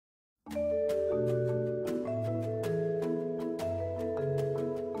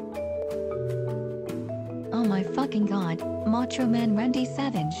fucking god, Macho Man Randy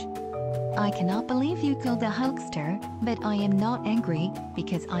Savage. I cannot believe you killed the Hulkster, but I am not angry,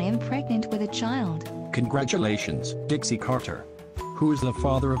 because I am pregnant with a child. Congratulations, Dixie Carter. Who is the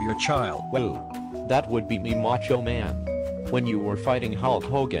father of your child? Well, that would be me, Macho Man. When you were fighting Hulk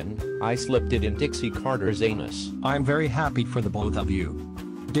Hogan, I slipped it in Dixie Carter's anus. I'm very happy for the both of you.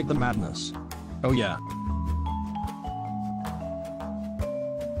 Dig the madness. Oh yeah.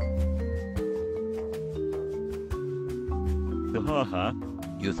 Haha.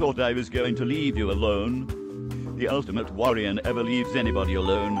 You thought I was going to leave you alone? The Ultimate Warrior never leaves anybody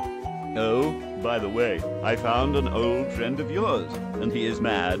alone. Oh, by the way, I found an old friend of yours, and he is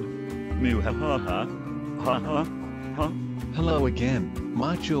mad. Mew ha ha ha. Ha ha ha. Hello again,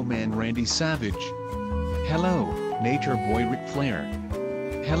 Macho Man Randy Savage. Hello, Nature Boy Ric Flair.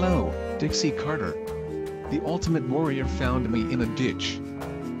 Hello, Dixie Carter. The Ultimate Warrior found me in a ditch.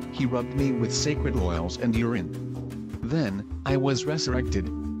 He rubbed me with sacred oils and urine. Then, I was resurrected.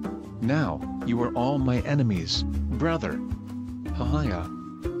 Now, you are all my enemies, brother. Haha.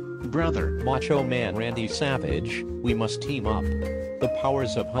 Brother. Macho Man Randy Savage, we must team up. The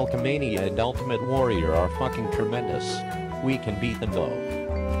powers of Hulkamania and Ultimate Warrior are fucking tremendous. We can beat them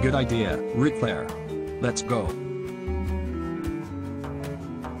though. Good idea, Ric Flair. Let's go.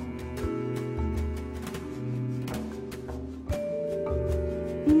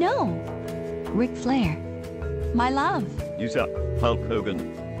 No! Ric Flair. My love. You suck, Hulk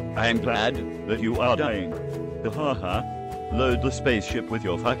Hogan. I am glad that you are dying. Haha. Load the spaceship with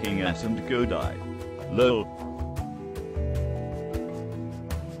your fucking ass and go die. Lol.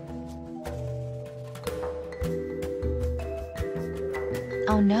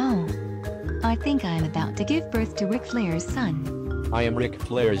 Oh no. I think I am about to give birth to Ric Flair's son. I am Ric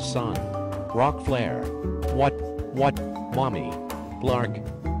Flair's son. Rock Flair. What, mommy? Blarg.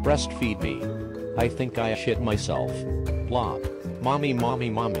 Breastfeed me. I think I shit myself. Blob. Mommy.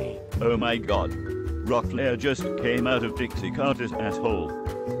 Oh my god. Rock Flair just came out of Dixie Carter's asshole.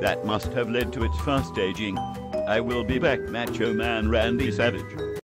 That must have led to its fast aging. I will be back, Macho Man Randy Savage.